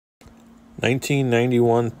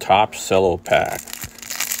1991 top Cello pack.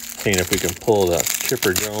 Seeing if we can pull the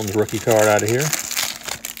Chipper Jones rookie card out of here.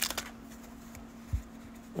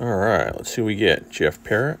 All right, let's see what we get. Jeff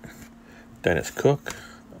Parrott, Dennis Cook,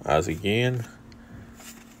 Ozzie Guillen.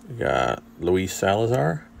 We got Luis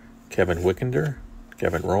Salazar, Kevin Wickender,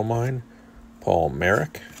 Kevin Romine, Paul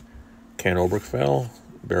Merrick, Ken Oberkfell,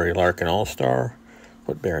 Barry Larkin All-Star,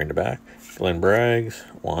 put Barry in the back, Glenn Braggs,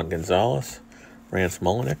 Juan Gonzalez, Rance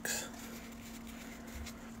Mulliniks.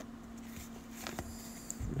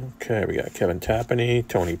 Okay, we got Kevin Tapani,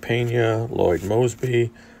 Tony Pena, Lloyd Mosby,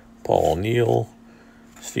 Paul Neal,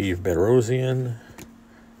 Steve Bedrosian,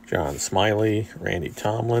 John Smiley, Randy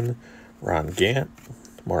Tomlin, Ron Gant,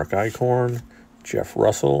 Mark Eichhorn, Jeff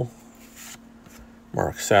Russell,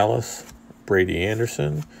 Mark Salas, Brady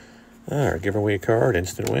Anderson. All right, giving away a card,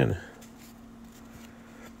 instant win.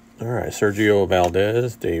 All right, Sergio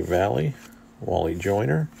Valdez, Dave Valley, Wally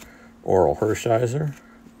Joyner, Oral Hershiser,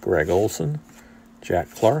 Greg Olson,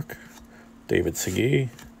 Jack Clark, David Segui,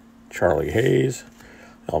 Charlie Hayes,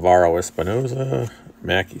 Alvaro Espinoza,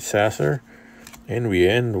 Mackie Sasser, and we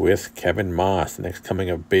end with Kevin Moss, the next coming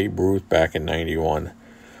of Babe Ruth back in '91.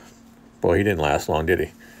 Boy, he didn't last long, did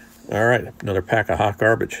he? All right, another pack of hot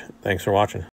garbage. Thanks for watching.